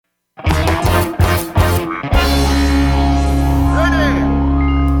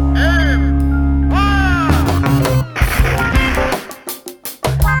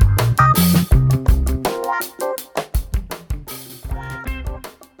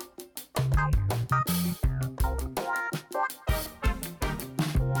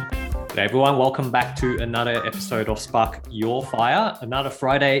Hey everyone, welcome back to another episode of Spark Your Fire. Another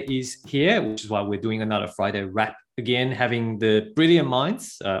Friday is here, which is why we're doing another Friday wrap again, having the brilliant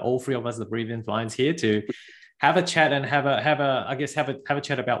minds, all three of us, the brilliant minds here to have a chat and have a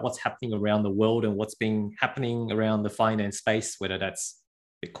chat about what's happening around the world and what's been happening around the finance space, whether that's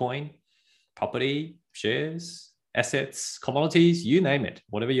Bitcoin, property, shares, assets, commodities, you name it.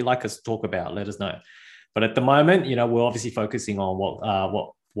 Whatever you like us to talk about, let us know. But at the moment, we're obviously focusing on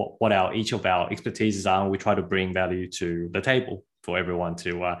what each of our expertises are, and we try to bring value to the table for everyone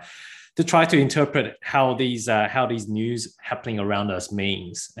to try to interpret how these news happening around us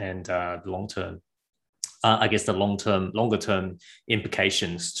means, and the longer term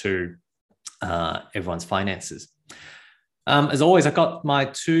implications to everyone's finances. As always, I've got my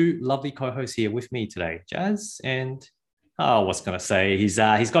two lovely co-hosts here with me today, Jazz and he's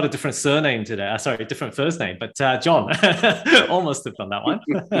got a different surname today. Different first name, but John. Almost tipped on that one.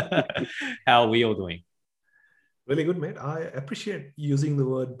 How are we all doing? Really good, mate. I appreciate using the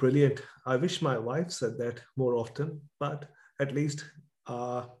word brilliant. I wish my wife said that more often, but at least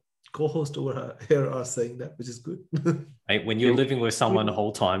co-hosts over here are saying that, which is good. When you're living with someone the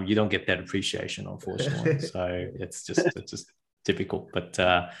whole time, you don't get that appreciation, unfortunately. So it's just typical. But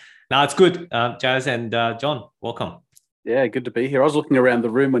no, it's good. Jazz and John, welcome. Yeah, good to be here. I was looking around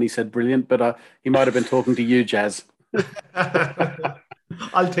the room when he said brilliant, but he might have been talking to you, Jazz.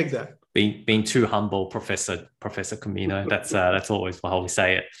 I'll take that. Being too humble, Professor Camino. That's always how we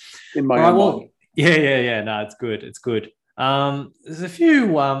say it. In my own mind. Yeah. No, it's good. It's good. There's a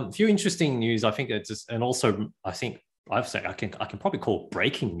few interesting news. I think it's just, and also I think I can probably call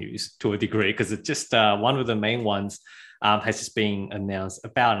breaking news to a degree, because it's just one of the main ones has just been announced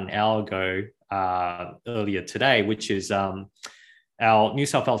about an hour ago, earlier today, which is our New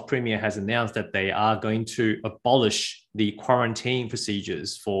South Wales Premier has announced that they are going to abolish the quarantine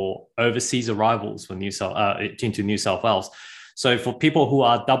procedures for overseas arrivals for into New South Wales. So for people who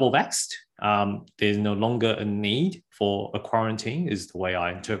are double vaxxed, there's no longer a need for a quarantine, is the way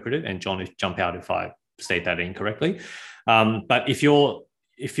I interpret it. And John, jump out if I state that incorrectly. But if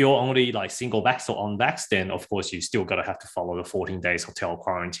you're only like single vax or unvaxxed, then of course you still got to have to follow the 14 days hotel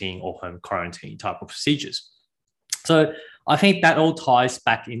quarantine or home quarantine type of procedures. So I think that all ties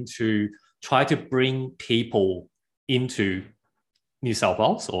back into try to bring people into New South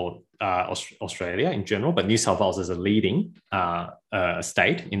Wales or Australia in general, but New South Wales is a leading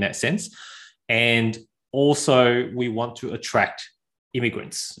state in that sense. And also we want to attract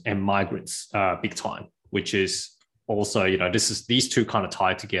immigrants and migrants big time, which is also, these two kind of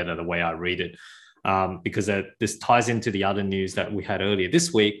tie together the way I read it, because this ties into the other news that we had earlier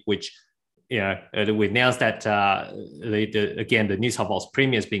this week, which, we announced that, the New South Wales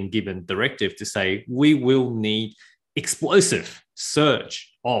Premier has been given directive to say we will need explosive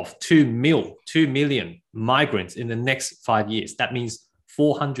surge of 2 million migrants in the next 5 years. That means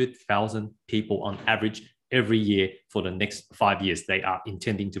 400,000 people on average every year for the next 5 years they are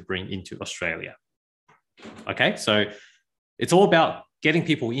intending to bring into Australia. Okay, so it's all about getting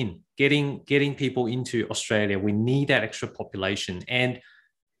people in, getting people into Australia. We need that extra population. And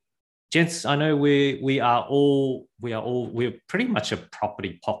gents, I know we're pretty much a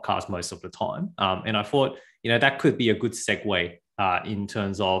property podcast most of the time, and I thought that could be a good segue in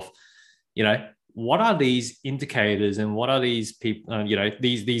terms of what are these indicators and what are these people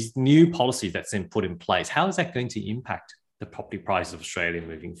these new policies that's been put in place. How is that going to impact the property prices of Australia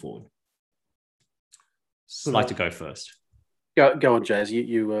moving forward? Who'd like to go first? Go on, Jazz.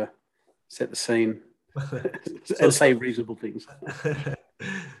 You set the scene and say reasonable things.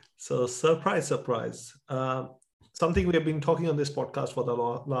 So surprise. Something we have been talking on this podcast for the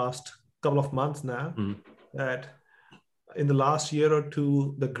last couple of months now, that in the last year or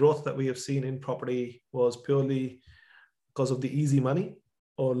two, the growth that we have seen in property was purely because of the easy money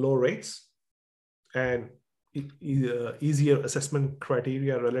or low rates and easier assessment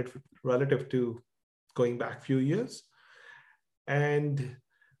criteria relative to going back a few years. And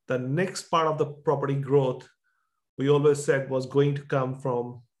the next part of the property growth, we always said, was going to come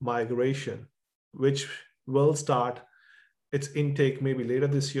from migration, which will start its intake maybe later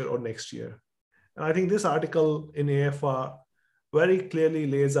this year or next year. And I think this article in AFR very clearly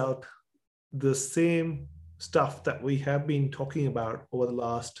lays out the same stuff that we have been talking about over the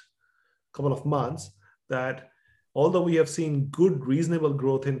last couple of months, that although we have seen good, reasonable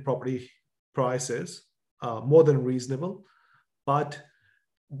growth in property prices, more than reasonable, but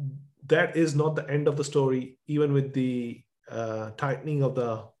that is not the end of the story, even with the tightening of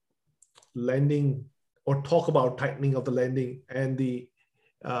the lending, or talk about tightening of the lending and the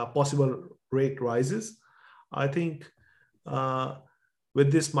possible rate rises. I think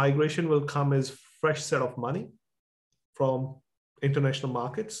with this migration will come is fresh set of money from international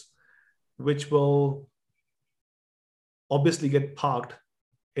markets, which will obviously get parked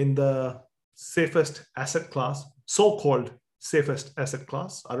in the safest asset class, so-called safest asset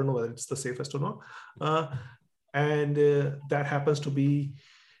class. I don't know whether it's the safest or not. And that happens to be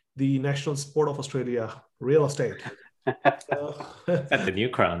the national sport of Australia, real estate. At the new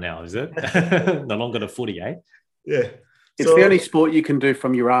crown now, is it? No longer the 48. Yeah. It's the only sport you can do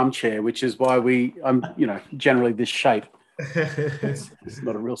from your armchair, which is why I'm generally this shape. It's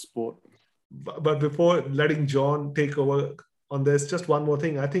not a real sport. But before letting John take over on this, just one more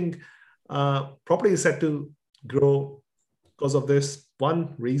thing. I think property is set to grow because of this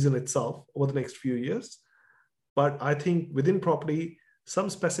one reason itself over the next few years. But I think within property, some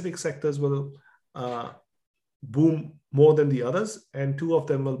specific sectors will boom more than the others. And two of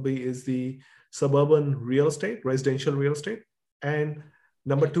them is the suburban real estate, residential real estate. And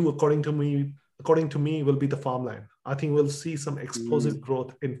number two, according to me, will be the farmland. I think we'll see some explosive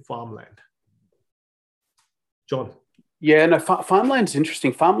growth in farmland. John. Yeah, no, farmland's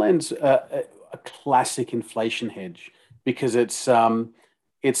interesting. Farmland's a classic inflation hedge because it's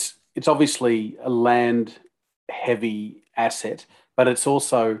obviously a land heavy asset, but it's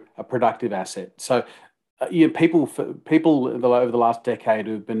also a productive asset. So people over the last decade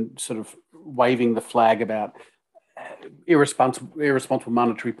who've been sort of waving the flag about irresponsible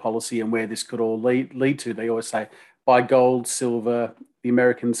monetary policy and where this could all lead to. They always say buy gold, silver. The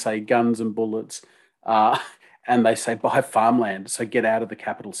Americans say guns and bullets, and they say buy farmland. So get out of the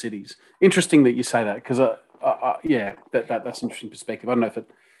capital cities. Interesting that you say that because that's an interesting perspective. I don't know if it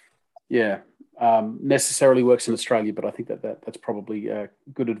necessarily works in Australia, but I think that's probably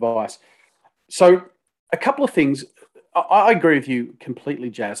good advice. So a couple of things. I agree with you completely,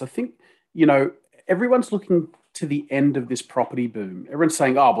 Jazz. I think everyone's looking to the end of this property boom. Everyone's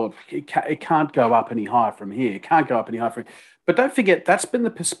saying, oh, well, it can't go up any higher from here. It can't go up any higher from here. But don't forget, that's been the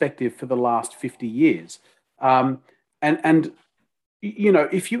perspective for the last 50 years. If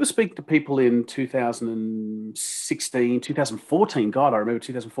you were speaking to people in 2016, 2014, God, I remember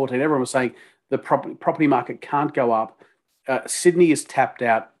 2014, everyone was saying the property market can't go up. Sydney is tapped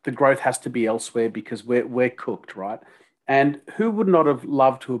out. The growth has to be elsewhere because we're cooked, right? And who would not have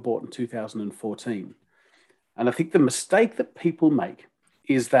loved to have bought in 2014? And I think the mistake that people make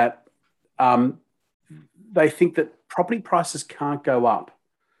is that they think that property prices can't go up.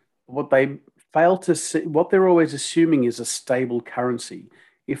 What they fail to see, what they're always assuming is a stable currency.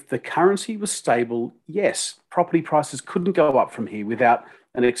 If the currency was stable, yes, property prices couldn't go up from here without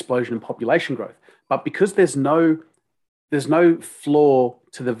an explosion in population growth. But because there's no floor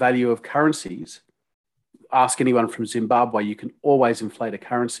to the value of currencies, ask anyone from Zimbabwe, you can always inflate a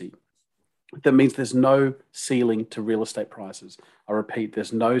currency. That means there's no ceiling to real estate prices. I repeat,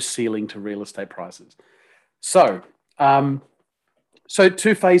 there's no ceiling to real estate prices. So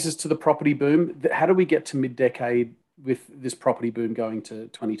two phases to the property boom. How do we get to mid-decade with this property boom going to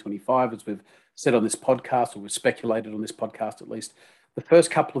 2025? As we've said on this podcast, or we've speculated on this podcast at least, the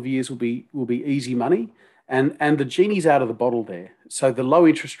first couple of years will be easy money, and the genie's out of the bottle there. So the low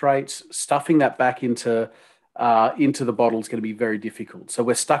interest rates, stuffing that back into the bottle is going to be very difficult. So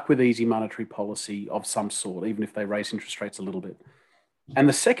we're stuck with easy monetary policy of some sort, even if they raise interest rates a little bit. And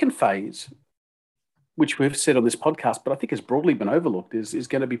the second phase, which we've said on this podcast, but I think has broadly been overlooked, is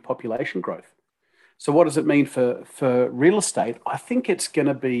going to be population growth. So what does it mean for real estate? I think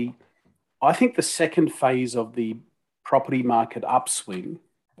the second phase of the property market upswing,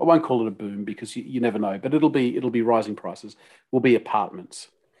 I won't call it a boom because you never know, but it'll be rising prices, will be apartments.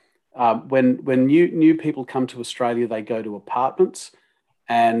 When new people come to Australia, they go to apartments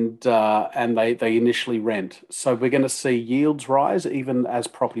and they initially rent. So we're going to see yields rise even as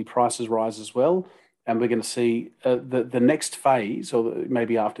property prices rise as well. And we're going to see the next phase, or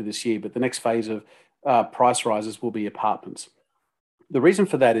maybe after this year, but the next phase of price rises will be apartments. The reason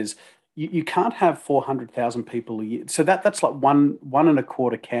for that is you can't have 400,000 people a year. So that's like one and a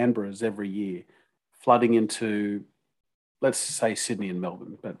quarter Canberras every year flooding into, let's say, Sydney and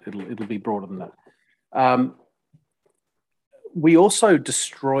Melbourne, but it'll be broader than that. We also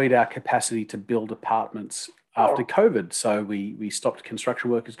destroyed our capacity to build apartments after COVID. So we stopped construction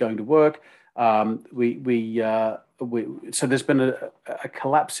workers going to work. So there's been a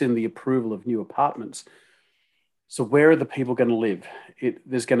collapse in the approval of new apartments. So where are the people going to live?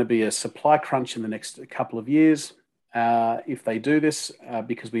 There's going to be a supply crunch in the next couple of years if they do this,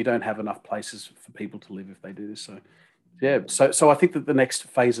 because we don't have enough places for people to live if they do this. So, yeah. So I think that the next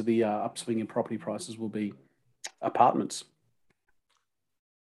phase of the upswing in property prices will be apartments.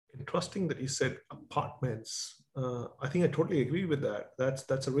 interesting that you said apartments. I think I totally agree with that.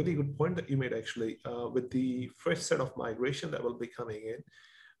 That's a really good point that you made, actually. With the fresh set of migration that will be coming in,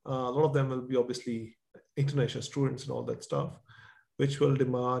 a lot of them will be obviously international students and all that stuff, which will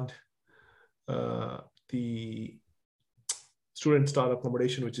demand the student style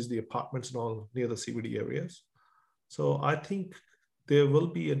accommodation, which is the apartments and all near the CBD areas. So I think there will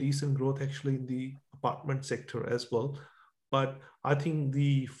be a decent growth actually in the apartment sector as well. But I think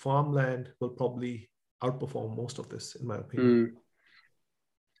the farmland will probably outperform most of this, in my opinion.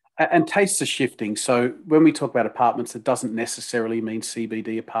 And tastes are shifting. So when we talk about apartments, it doesn't necessarily mean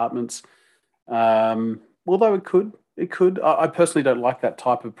CBD apartments. Although it could. I personally don't like that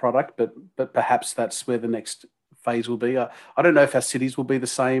type of product, but perhaps that's where the next phase will be. I don't know if our cities will be the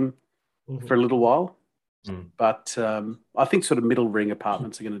same for a little while, but I think sort of middle ring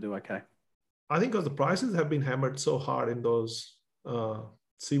apartments are going to do okay. I think because the prices have been hammered so hard in those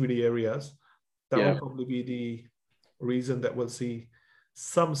CBD areas, that will probably be the reason that we'll see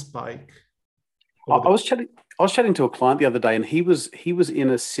some spike. I was chatting to a client the other day, and he was in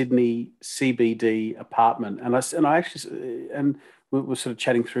a Sydney CBD apartment, and I actually we were sort of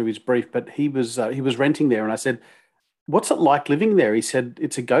chatting through his brief, but he was renting there, and I said, "What's it like living there?" He said,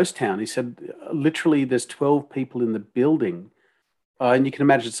 "It's a ghost town." He said, "Literally, there's 12 people in the building." And you can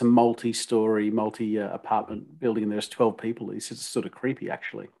imagine it's a multi-story, multi-apartment building, and there's 12 people. He says it's sort of creepy,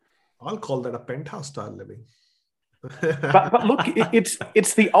 actually. I'll call that a penthouse style living. but look, it's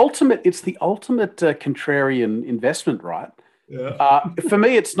the ultimate contrarian investment, right? Yeah. For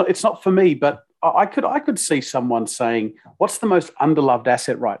me, it's not for me, but I could see someone saying, "What's the most underloved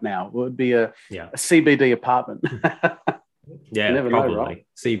asset right now?" It would be a CBD apartment. Yeah, probably know, right?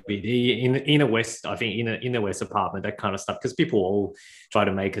 CBD in a West. I think in a West apartment, that kind of stuff, because people all try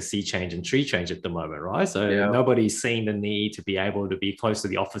to make a sea change and tree change at the moment, right? So nobody's seeing the need to be able to be close to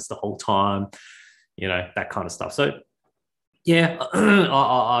the office the whole time, that kind of stuff. So yeah,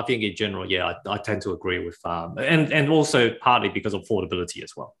 I think in general, I tend to agree with and also partly because of affordability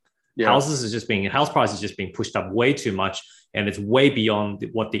as well. Yeah. House prices just being pushed up way too much, and it's way beyond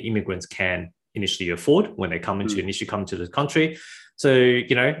what the immigrants can initially afford when they initially come to the country. So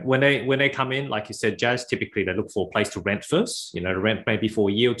when they come in, like you said, Jazz, typically they look for a place to rent first. Rent maybe for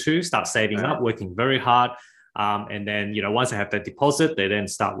a year or two, start saving up, working very hard. And then, once they have that deposit, they then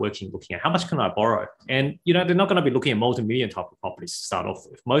start looking at how much can I borrow? And, they're not going to be looking at multi-million type of properties to start off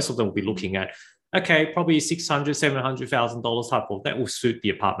with. Most of them will be looking at, okay, probably $600,000, $700,000 type of, that will suit the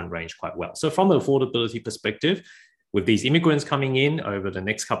apartment range quite well. So from an affordability perspective, with these immigrants coming in over the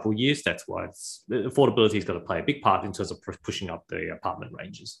next couple of years, that's why affordability is going to play a big part in terms of pushing up the apartment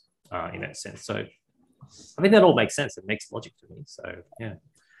ranges in that sense. So I think that all makes sense. It makes logic to me. So, yeah.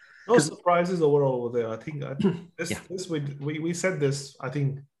 No surprises overall over there. I think we said this, I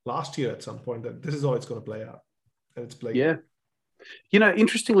think, last year at some point, that this is how it's going to play out. And it's playing. Yeah.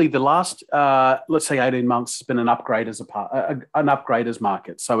 Interestingly, the last, let's say 18 months has been an upgraders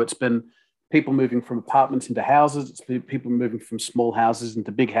market. So it's been people moving from apartments into houses. It's people moving from small houses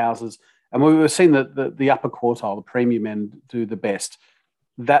into big houses. And we were seeing that the upper quartile, the premium end, do the best.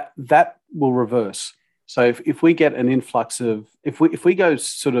 That will reverse. So if we get an influx of, if we go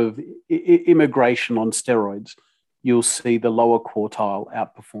sort of immigration on steroids, you'll see the lower quartile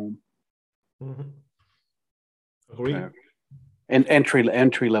outperform. Mm-hmm. Agree. And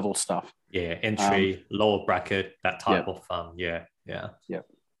entry level stuff. Yeah, lower bracket, that type of yeah. Mm-hmm.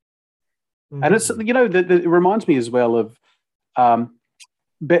 And it's it reminds me as well of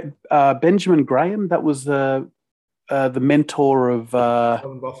Benjamin Graham. That was the mentor of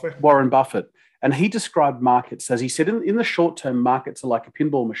Warren Buffett. And he described markets as, he said, in the short term, markets are like a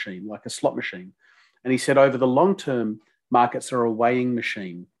pinball machine, like a slot machine. And he said, over the long term, markets are a weighing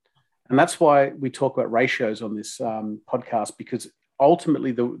machine. And that's why we talk about ratios on this podcast, because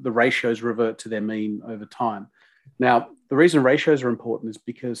ultimately the ratios revert to their mean over time. Now, the reason ratios are important is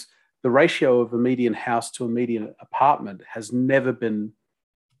because the ratio of a median house to a median apartment has never been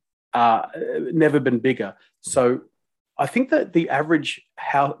bigger. So I think that the average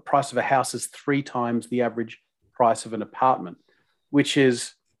price of a house is 3 times the average price of an apartment, which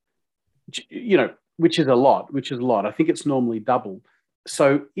is a lot. I think it's normally double.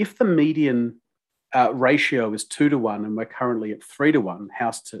 So if the median ratio is 2-to-1 and we're currently at 3-to-1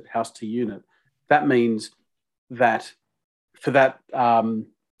 house to unit, that means that for that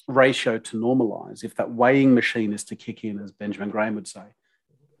ratio to normalize, if that weighing machine is to kick in, as Benjamin Graham would say,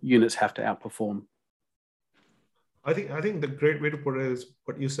 units have to outperform. I think the great way to put it is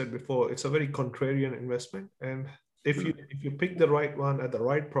what you said before. It's a very contrarian investment, and if you pick the right one at the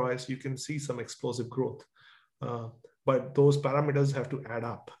right price, you can see some explosive growth. But those parameters have to add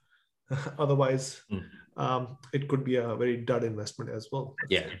up. Otherwise, it could be a very dud investment as well at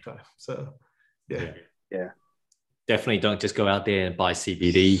the same time. So, yeah. Definitely don't just go out there and buy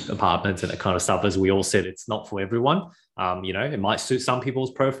CBD apartments and that kind of stuff. As we all said, it's not for everyone. It might suit some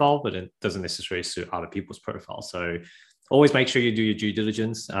people's profile, but it doesn't necessarily suit other people's profile. So always make sure you do your due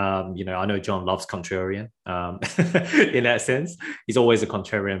diligence. I know John loves contrarian in that sense. He's always a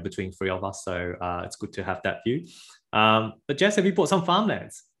contrarian between three of us. So it's good to have that view. But Jess, have you bought some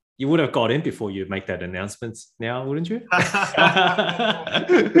farmlands? You would have got in before you make that announcement now, wouldn't you?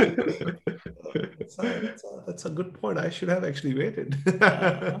 That's a good point. I should have actually waited.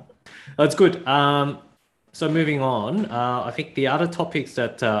 That's good. So moving on, I think the other topics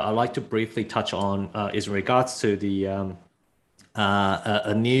that I'd like to briefly touch on is in regards to the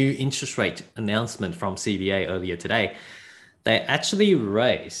a new interest rate announcement from CBA earlier today. They actually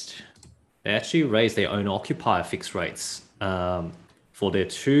raised their own occupier fixed rates for their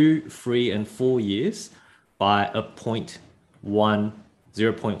 2, 3, and 4 years by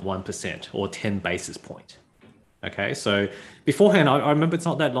 0.1% or 10 basis point. Okay, so beforehand, I remember it's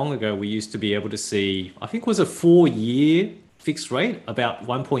not that long ago, we used to be able to see, I think it was a 4-year fixed rate, about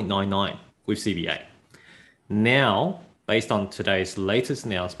 1.99 with CBA. Now, based on today's latest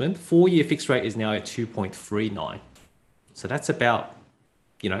announcement, 4-year fixed rate is now at 2.39. So that's about,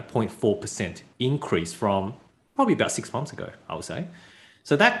 0.4% increase from probably about 6 months ago, I would say.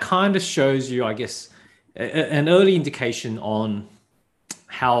 So that kind of shows you, I guess, an early indication on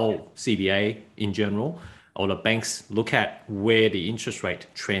how CBA in general or the banks look at where the interest rate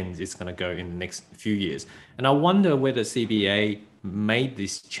trend is going to go in the next few years. And I wonder whether CBA made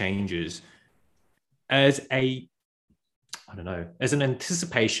these changes as an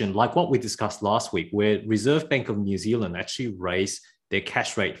anticipation, like what we discussed last week, where Reserve Bank of New Zealand actually raised their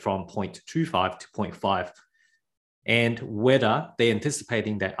cash rate from 0.25 to 0.5, and whether they're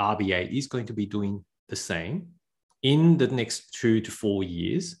anticipating that RBA is going to be doing the same in the next 2 to 4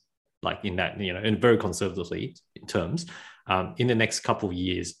 years, like in that, and very conservatively in terms, in the next couple of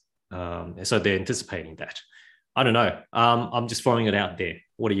years. So they're anticipating that. I don't know. I'm just throwing it out there.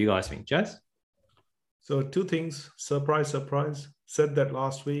 What do you guys think, Jazz? So 2 things. Surprise. Said that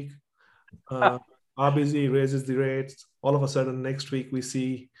last week. RBC raises the rates. All of a sudden, next week, we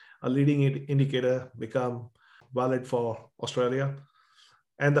see a leading indicator become valid for Australia.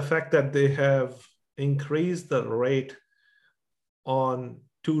 And the fact that they have increased the rate on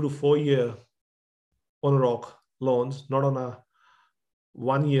 2 to 4 year on-rock loans, not on a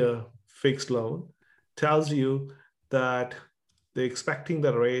 1 year fixed loan, tells you that they're expecting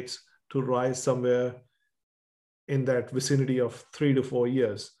the rates to rise somewhere in that vicinity of 3 to 4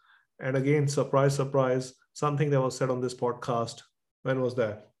 years. And again, surprise, something that was said on this podcast, when was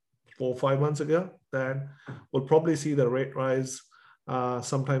that? 4 or 5 months ago, that we'll probably see the rate rise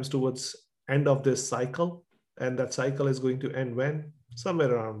sometimes towards end of this cycle. And that cycle is going to end when?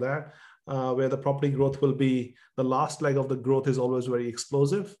 Somewhere around that, where the property growth will be, the last leg of the growth is always very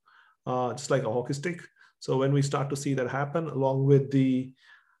explosive, just like a hockey stick. So when we start to see that happen, along with the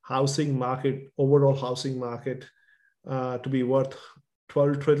housing market, overall housing market, to be worth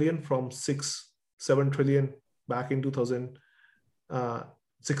 12 trillion from 6-7 trillion back in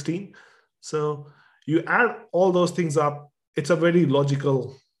 2016. So you add all those things up, it's a very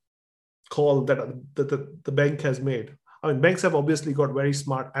logical call that the bank has made. I mean, banks have obviously got very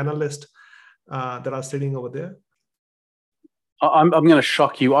smart analysts that are sitting over there. I'm going to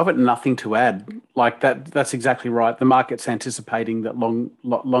shock you. I've got nothing to add. Like that. That's exactly right. The market's anticipating that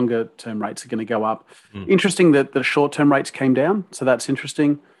longer term rates are going to go up. Interesting that the short term rates came down. So that's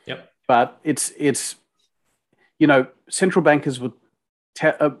interesting. Yep. But it's central bankers would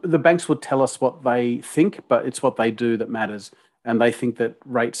the banks would tell us what they think, but it's what they do that matters. And they think that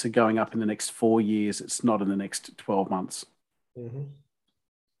rates are going up in the next 4 years. It's not in the next 12 months. Mm-hmm.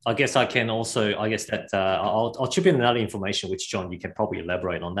 I guess I'll chip in another information, which, John, you can probably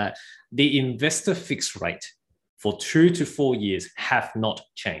elaborate on that. The investor fixed rate for 2 to 4 years have not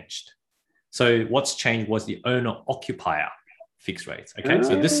changed. So what's changed was the owner-occupier fixed rates. Okay,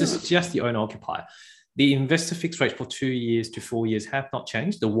 so this is just the owner-occupier. The investor fixed rate for 2 years to 4 years have not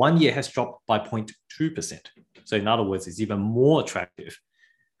changed. The 1 year has dropped by 0.2%. So in other words, it's even more attractive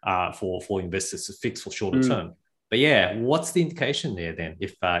for investors to fix for shorter term. But yeah, what's the indication there then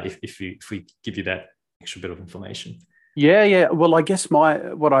if we give you that extra bit of information? Yeah. Well, I guess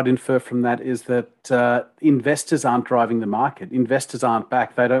what I'd infer from that is that investors aren't driving the market. Investors aren't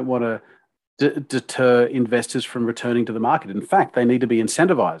back. They don't want to deter investors from returning to the market. In fact, they need to be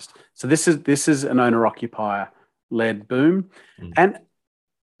incentivized. So this is an owner-occupier led boom. And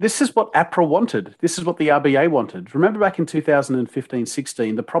this is what APRA wanted. This is what the RBA wanted. Remember back in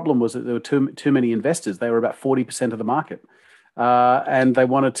 2015-16, the problem was that there were too many investors. They were about 40% of the market. And they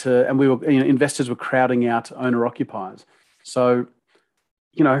wanted to, and investors were crowding out owner occupiers. So,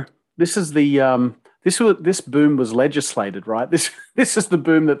 this is the this boom was legislated, right? This is the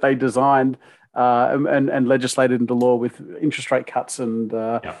boom that they designed and legislated into law with interest rate cuts and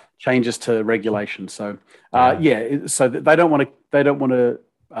changes to regulation. So so they don't want to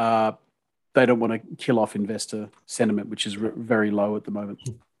kill off investor sentiment, which is very low at the moment.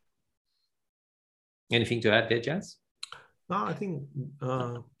 Anything to add there, Jazz? No, I think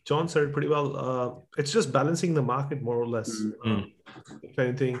John said it pretty well. It's just balancing the market more or less. If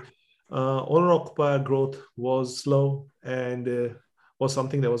anything, owner-occupier growth was slow and was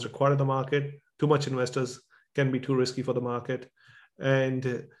something that was required in the market. Too much investors can be too risky for the market.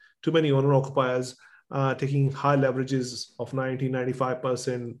 And too many owner-occupiers taking high leverages of 90,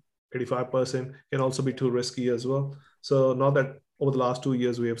 95%, 85% can also be too risky as well. So now that over the last 2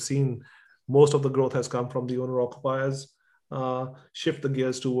 years, we have seen most of the growth has come from the owner-occupiers. Shift the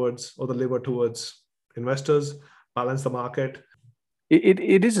gears towards, or the lever towards investors, balance the market.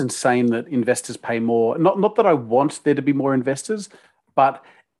 It is insane that investors pay more. Not that I want there to be more investors, but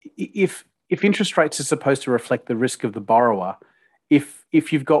if interest rates are supposed to reflect the risk of the borrower, if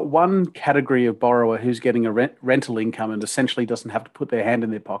you've got one category of borrower who's getting a rental income and essentially doesn't have to put their hand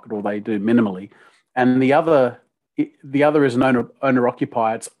in their pocket, or they do minimally, and the other is an owner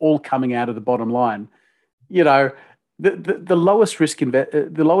occupier, it's all coming out of the bottom line. The lowest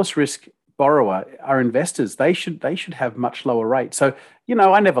risk borrower are investors. They should have much lower rates. So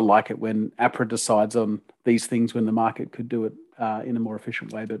I never like it when APRA decides on these things when the market could do it in a more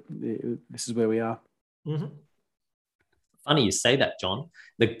efficient way. But this is where we are. Mm-hmm. Funny you say that, John.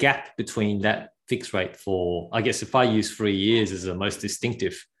 The gap between that fixed rate for, I guess, if I use 3 years as the most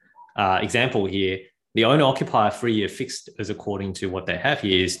distinctive example here, the owner-occupier 3-year fixed, as according to what they have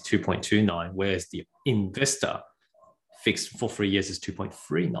here, is 2.29, whereas the investor fixed for 3 years is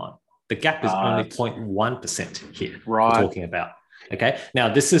 2.39. The gap is only 0.1% here. Right. We're talking about. Okay. Now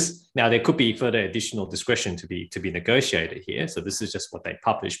there could be further additional discretion to be negotiated here. So this is just what they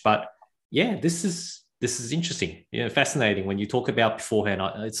publish. But yeah, this is interesting. Fascinating when you talk about beforehand.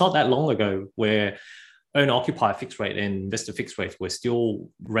 It's not that long ago where owner-occupier fixed rate and investor fixed rates were still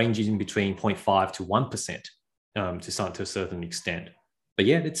ranging between 0.5 to 1% to a certain extent. But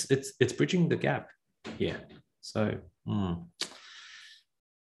yeah, it's bridging the gap. Yeah. So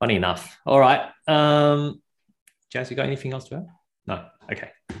funny enough. All right. Jazz, you got anything else to add? No.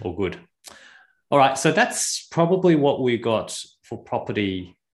 Okay. All good. All right. So that's probably what we got for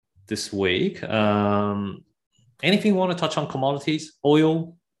property this week. Anything you want to touch on? Commodities,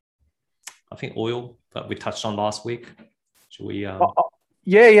 oil? I think oil that we touched on last week. Should we?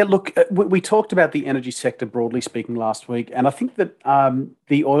 Yeah. Look, we talked about the energy sector broadly speaking last week, and I think that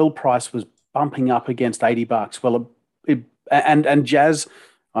the oil price was bumping up against $80. Well, and Jazz,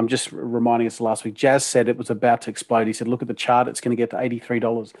 I'm just reminding us last week, Jazz said it was about to explode. He said, look at the chart, it's going to get to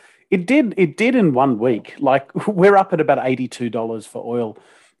 $83. It did in 1 week. Like, we're up at about $82 for oil.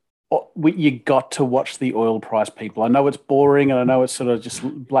 You got to watch the oil price, people. I know it's boring and I know it's sort of just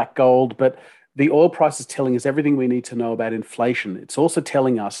black gold, but the oil price is telling us everything we need to know about inflation. It's also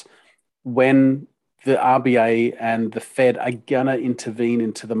telling us when the RBA and the Fed are going to intervene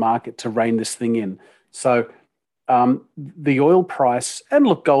into the market to rein this thing in. So the oil price, and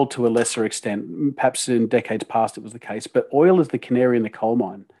look, gold to a lesser extent, perhaps in decades past it was the case, but oil is the canary in the coal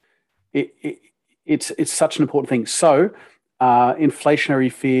mine. It's such an important thing. So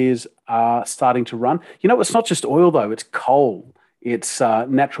inflationary fears are starting to run. It's not just oil, though. It's coal. It's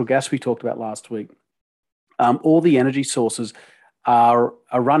natural gas we talked about last week. All the energy sources are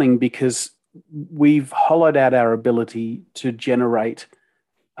running because we've hollowed out our ability to generate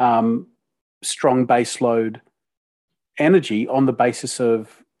strong baseload energy on the basis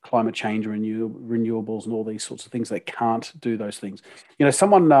of climate change, renewables, and all these sorts of things that can't do those things.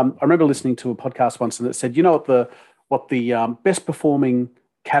 Someone I remember listening to a podcast once and that said, what the best performing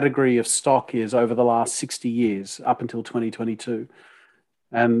category of stock is over the last 60 years up until 2022,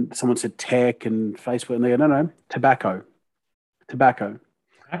 and someone said tech and Facebook, and they go, no, tobacco.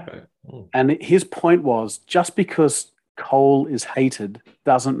 Oh. And his point was, just because coal is hated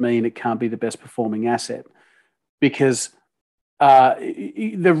doesn't mean it can't be the best performing asset, because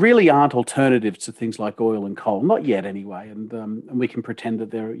there really aren't alternatives to things like oil and coal, not yet anyway. And we can pretend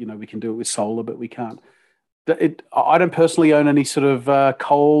that we can do it with solar, but we can't. I don't personally own any sort of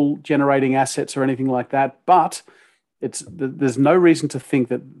coal generating assets or anything like that, but There's no reason to think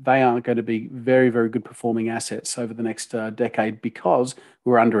that they aren't going to be very, very good performing assets over the next decade because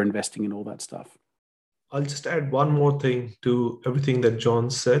we're underinvesting in all that stuff. I'll just add one more thing to everything that John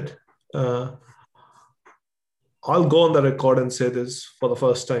said. I'll go on the record and say this for the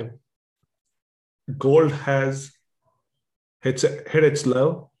first time. Gold has hit its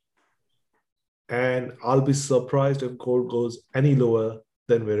low, and I'll be surprised if gold goes any lower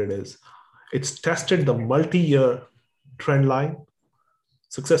than where it is. It's tested the multi-year trend line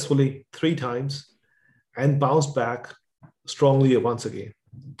successfully 3 times and bounced back strongly once again.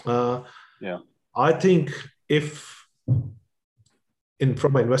 I think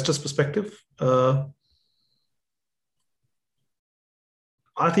from an investor's perspective,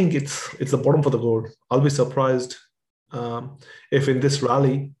 I think it's the bottom for the gold. I'll be surprised if in this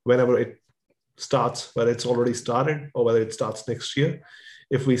rally, whenever it starts, whether it's already started or whether it starts next year,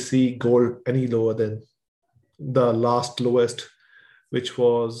 if we see gold any lower than the last lowest, which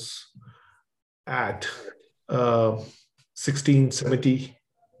was at 1670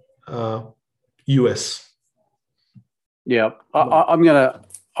 US. Yeah, I'm gonna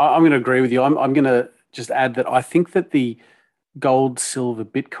agree with you. I'm gonna just add that I think that the gold, silver,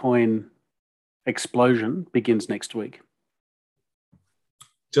 Bitcoin explosion begins next week.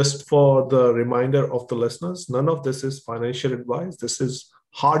 Just for the reminder of the listeners, none of this is financial advice. This is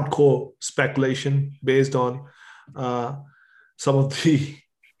hardcore speculation based on some of the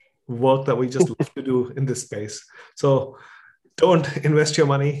work that we just love to do in this space. So don't invest your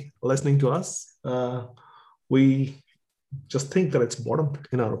money listening to us. We just think that it's bottomed,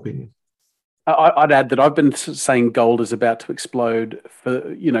 in our opinion. I'd add that I've been saying gold is about to explode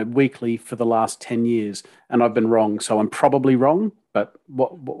weekly for the last 10 years, and I've been wrong. So I'm probably wrong, but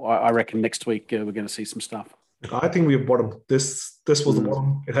I reckon next week we're going to see some stuff. I think we've bottomed. This was the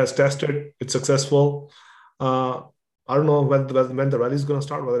bottom. It has tested. It's successful. I don't know when the rally is going to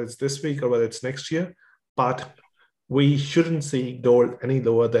start, whether it's this week or whether it's next year, but we shouldn't see gold any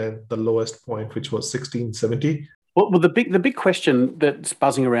lower than the lowest point, which was 1670. Well, the big question that's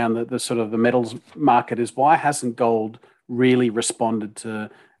buzzing around the sort of the metals market is why hasn't gold really responded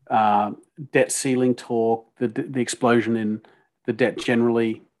to debt ceiling talk, the explosion in the debt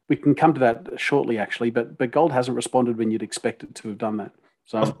generally? We can come to that shortly, actually, but gold hasn't responded when you'd expect it to have done that.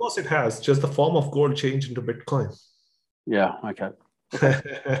 So, of course it has. Just the form of gold changed into Bitcoin. Yeah. Okay.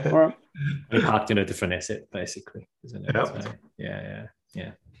 All right. We parked in a different asset, basically, isn't it? Yep. So, yeah.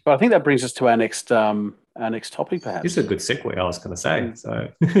 But I think that brings us to our next topic, perhaps. This is a good segue, I was going to say. So,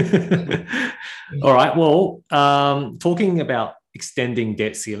 all right. Well, talking about extending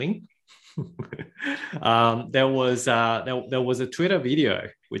debt ceiling, there was a Twitter video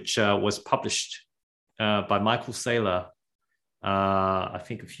which was published by Michael Saylor, I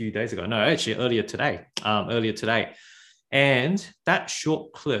think a few days ago. No, actually earlier today. And that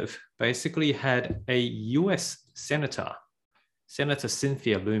short clip basically had a US Senator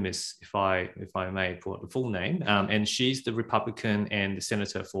Cynthia Lummis, if I may put the full name, and she's the Republican and the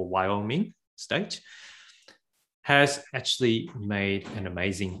senator for Wyoming state, has actually made an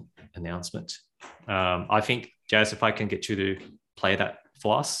amazing announcement. I think, Jazz, if I can get you to play that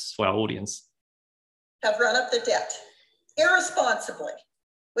for us, for our audience. Have run up the debt irresponsibly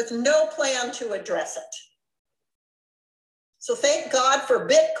with no plan to address it. So thank God for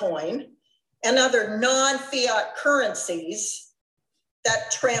Bitcoin and other non-fiat currencies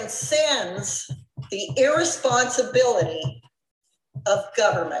that transcends the irresponsibility of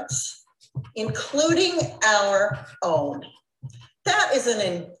governments, including our own. That is an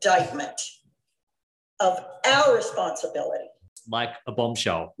indictment of our responsibility. Like a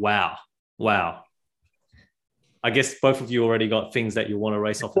bombshell. Wow. I guess both of you already got things that you want to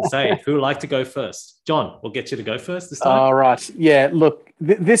race off and say. Who would like to go first? John, we'll get you to go first this time. All right. Yeah, look,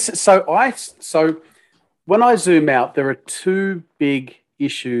 so when I zoom out, there are 2 big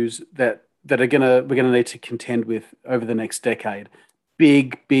issues that we're gonna need to contend with over the next decade.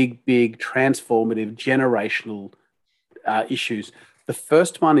 Big transformative, generational issues. The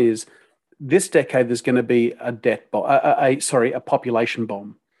first one is this decade there's going to be a population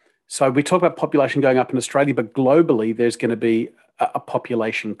bomb. So we talk about population going up in Australia, but globally there's going to be a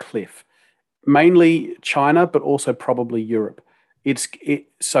population cliff, mainly China, but also probably Europe.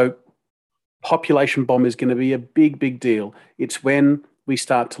 So population bomb is going to be a big deal. It's when we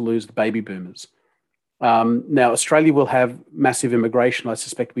start to lose the baby boomers. Now, Australia will have massive immigration. I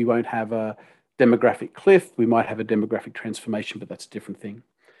suspect we won't have a demographic cliff. We might have a demographic transformation, but that's a different thing.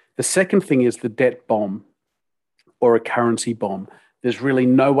 The second thing is the debt bomb or a currency bomb. There's really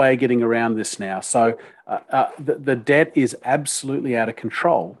no way of getting around this now. So the debt is absolutely out of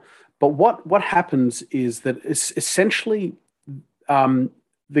control. But what happens is that it's essentially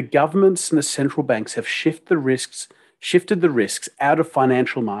the governments and the central banks have shifted the risks out of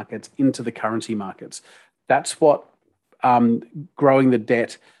financial markets into the currency markets. That's what growing the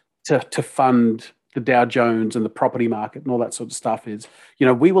debt to fund the Dow Jones and the property market and all that sort of stuff is.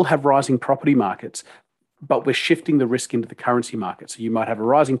 We will have rising property markets, but we're shifting the risk into the currency market. So you might have a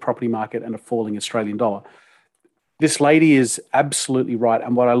rising property market and a falling Australian dollar. This lady is absolutely right.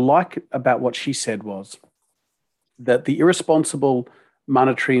 And what I like about what she said was that the irresponsible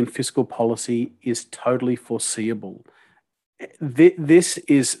monetary and fiscal policy is totally foreseeable. This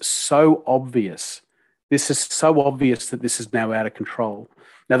is so obvious. This is so obvious that this is now out of control.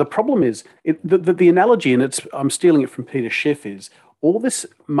 Now, the problem is, the analogy, and I'm stealing it from Peter Schiff, is all this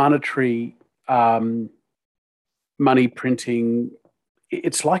monetary money printing,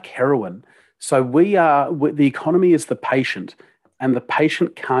 it's like heroin. So the economy is the patient, and the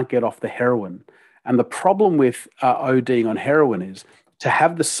patient can't get off the heroin. And the problem with ODing on heroin is to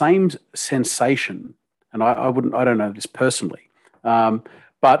have the same sensation, and I don't know this personally,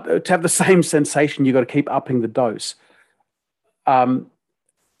 but to have the same sensation, you've got to keep upping the dose. The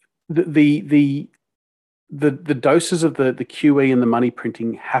doses of the QE and the money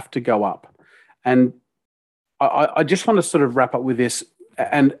printing have to go up. And I just want to sort of wrap up with this,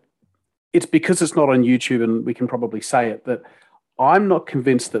 and it's because it's not on YouTube and we can probably say it, that I'm not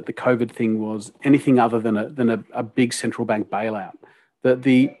convinced that the COVID thing was anything other than a big central bank bailout. That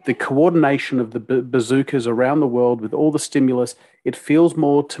the coordination of the bazookas around the world with all the stimulus, it feels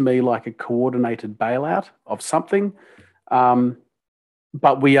more to me like a coordinated bailout of something.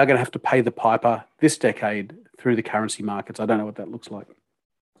 But we are going to have to pay the piper this decade through the currency markets. I don't know what that looks like.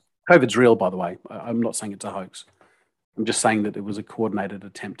 COVID's real, by the way. I'm not saying it's a hoax. I'm just saying that it was a coordinated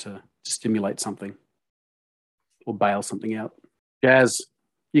attempt to stimulate something or bail something out. Jazz,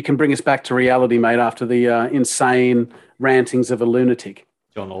 you can bring us back to reality, mate, after the insane rantings of a lunatic.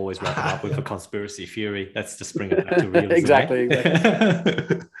 John always wrapping up with a conspiracy theory. Let's just bring it back to realism. Exactly.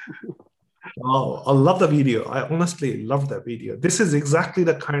 Oh, I love the video. I honestly love that video. This is exactly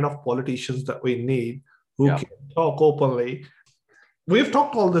the kind of politicians that we need who can talk openly. We've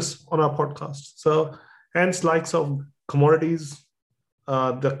talked all this on our podcast. So hence likes of commodities,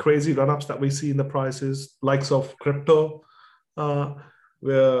 the crazy run-ups that we see in the prices, likes of crypto,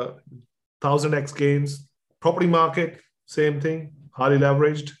 where 1000x gains, property market, same thing, highly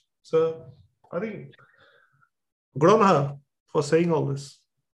leveraged. So I think good on her for saying all this,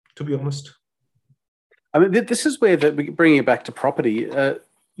 to be honest. I mean, this is where bringing it back to property, for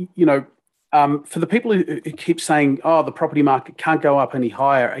the people who keep saying, oh, the property market can't go up any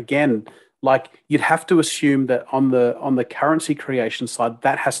higher, again, like you'd have to assume that on the currency creation side,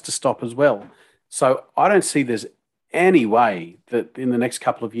 that has to stop as well. So I don't see there's any way that in the next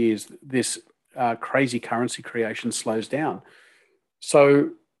couple of years, this crazy currency creation slows down. So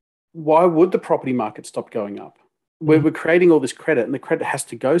why would the property market stop going up? We're creating all this credit, and the credit has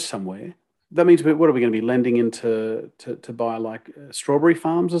to go somewhere. That means, what are we going to be lending into to buy like strawberry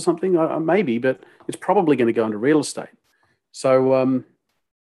farms or something? Maybe, but it's probably going to go into real estate. So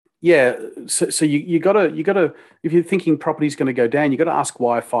so you got to if you're thinking property is going to go down, you got to ask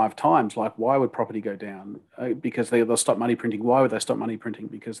why 5 times. Like, why would property go down? Because they'll stop money printing. Why would they stop money printing?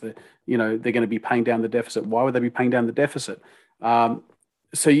 Because they're going to be paying down the deficit. Why would they be paying down the deficit?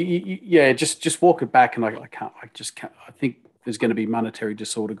 So just walk it back, and I can't. I think there's going to be monetary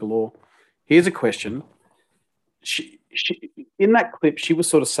disorder galore. Here's a question. She in that clip, she was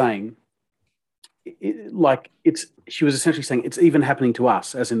sort of saying, she was essentially saying it's even happening to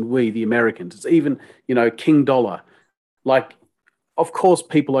us, as in we, the Americans. It's even, King dollar. Like, of course,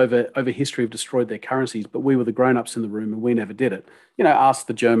 people over history have destroyed their currencies, but we were the grown-ups in the room and we never did it. Ask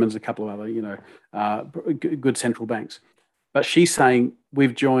the Germans, a couple of other, good central banks. But she's saying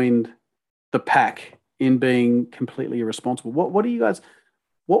we've joined the pack in being completely irresponsible. What do you guys?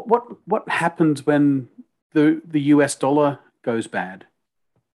 What happens when the US dollar goes bad?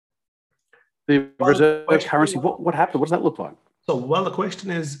 The reserve currency, what happened? What does that look like? So, the question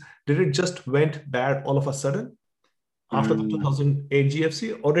is, did it just went bad all of a sudden after the 2008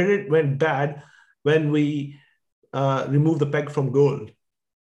 GFC, or did it went bad when we removed the peg from gold?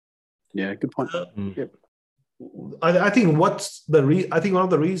 Yeah, good point. Yep. I think one of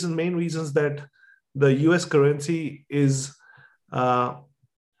the main reasons that the US currency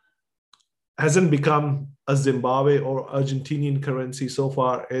hasn't become a Zimbabwe or Argentinian currency so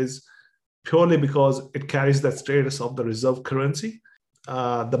far is purely because it carries that status of the reserve currency.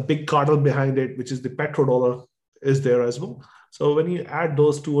 The big cartel behind it, which is the petrodollar, is there as well. So when you add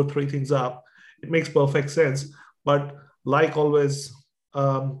those 2 or 3 things up, it makes perfect sense. But like always,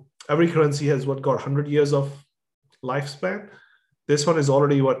 every currency has got 100 years of lifespan. This one is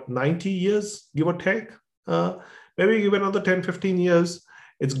already 90 years, give or take. Maybe give another 10, 15 years,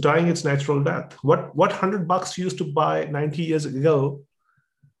 it's dying its natural death. What $100 used to buy 90 years ago,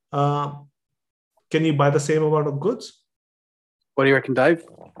 can you buy the same amount of goods? What do you reckon, Dave?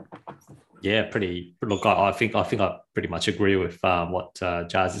 Yeah, look, I think I pretty much agree with what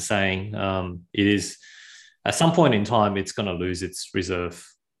Jazz is saying. It is, at some point in time, it's going to lose its reserve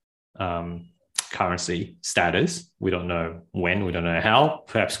currency status. We don't know when, we don't know how.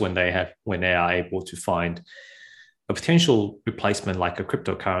 Perhaps when they are able to find a potential replacement like a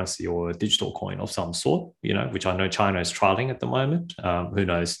cryptocurrency or a digital coin of some sort, which I know China is trialing at the moment. Who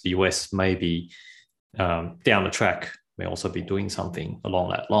knows? The US may be down the track, may also be doing something along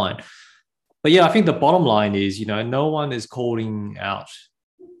that line. But yeah, I think the bottom line is, no one is calling out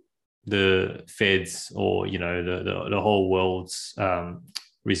the Feds or, the whole world's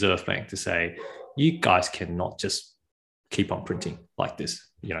Reserve Bank to say, you guys cannot just keep on printing like this,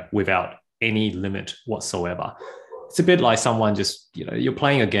 without any limit whatsoever. It's a bit like someone just, you're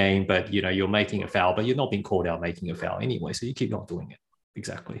playing a game, but, you're making a foul, but you're not being called out making a foul anyway. So you keep on doing it.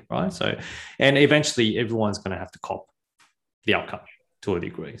 Exactly. Right. So, and eventually everyone's going to have to cop the outcome to a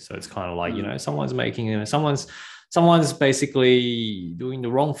degree. So it's kind of like, someone's basically doing the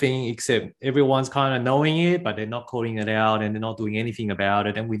wrong thing, except everyone's kind of knowing it, but they're not calling it out and they're not doing anything about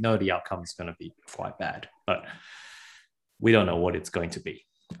it. And we know the outcome is going to be quite bad, but we don't know what it's going to be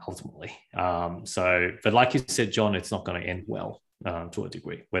ultimately. But like you said, John, it's not going to end well to a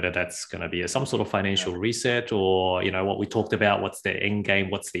degree, whether that's going to be some sort of financial reset or, what we talked about, what's the end game?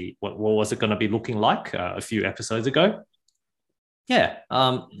 What was it going to be looking like a few episodes ago? Yeah,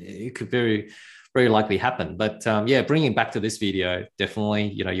 it could very, very likely happen. But bringing back to this video,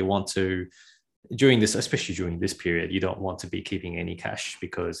 definitely, you want to, especially during this period, you don't want to be keeping any cash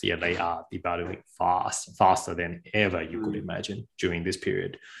because, they are devaluing faster than ever you could imagine during this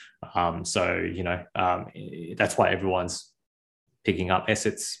period. That's why everyone's picking up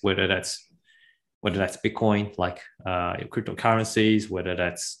assets, whether that's Bitcoin, like cryptocurrencies, whether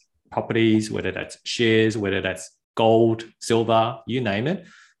that's properties, whether that's shares, whether that's gold, silver, you name it.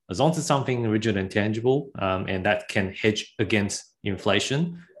 As long as it's something rigid and tangible, and that can hedge against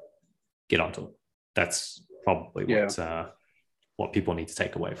inflation, get onto it. That's probably what people need to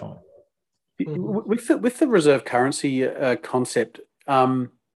take away from it. With the reserve currency concept,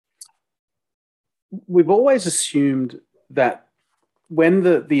 we've always assumed that when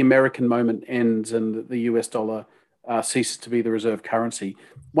the American moment ends and the US dollar ceases to be the reserve currency,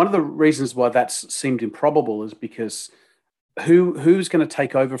 one of the reasons why that's seemed improbable is because who's going to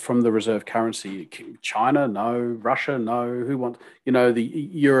take over from the reserve currency? China? No. Russia? No. Who wants? The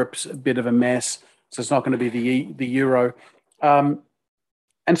Europe's a bit of a mess, so it's not going to be the euro. And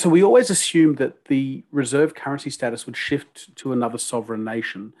so we always assumed that the reserve currency status would shift to another sovereign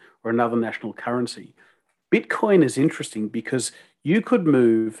nation or another national currency. Bitcoin is interesting because you could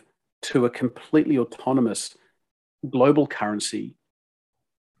move to a completely autonomous global currency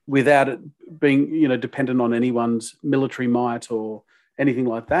without it being, dependent on anyone's military might or anything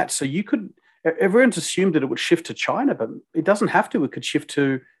like that. So everyone's assumed that it would shift to China, but it doesn't have to. It could shift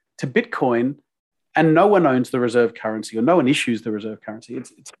to Bitcoin, and no one owns the reserve currency or no one issues the reserve currency.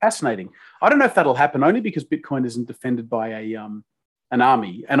 It's fascinating. I don't know if that'll happen only because Bitcoin isn't defended by an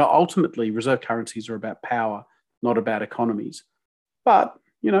army. And ultimately, reserve currencies are about power, not about economies. But,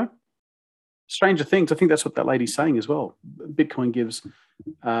 stranger things. I think that's what that lady's saying as well. Bitcoin gives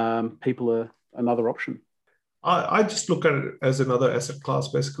people another option. I just look at it as another asset class,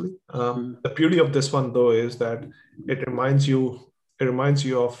 basically. The beauty of this one, though, is that it reminds you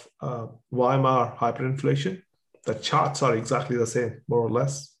of Weimar hyperinflation. The charts are exactly the same, more or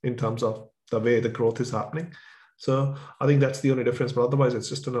less, in terms of the way the growth is happening. So I think that's the only difference. But otherwise, it's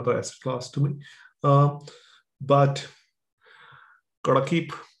just another asset class to me. But gotta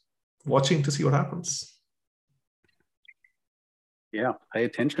keep watching to see what happens. Yeah, pay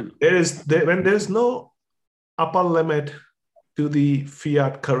attention. When there's no upper limit to the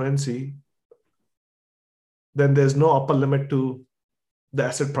fiat currency, then there's no upper limit to the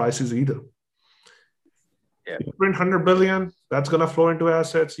asset prices either. Yeah. You print 100 billion, that's going to flow into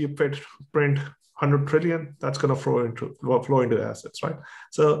assets. You print 100 trillion, that's going to flow into assets, right?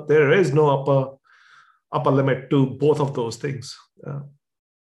 So there is no upper limit to both of those things.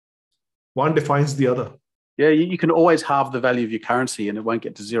 One defines the other. Yeah, you can always halve the value of your currency and it won't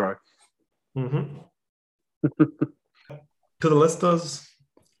get to zero. Mm-hmm. To the listeners,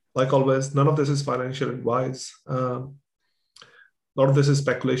 like always, none of this is financial advice. A lot of this is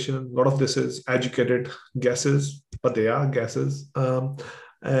speculation. A lot of this is educated guesses, but they are guesses.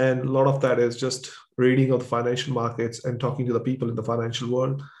 And a lot of that is just reading of the financial markets and talking to the people in the financial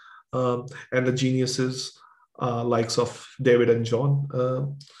world, and the geniuses likes of David and John.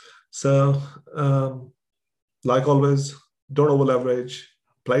 Like always, don't over leverage,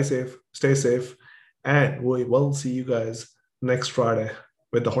 play safe, stay safe, and we will see you guys next Friday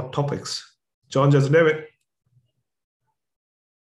with the hot topics. John, Jez, David.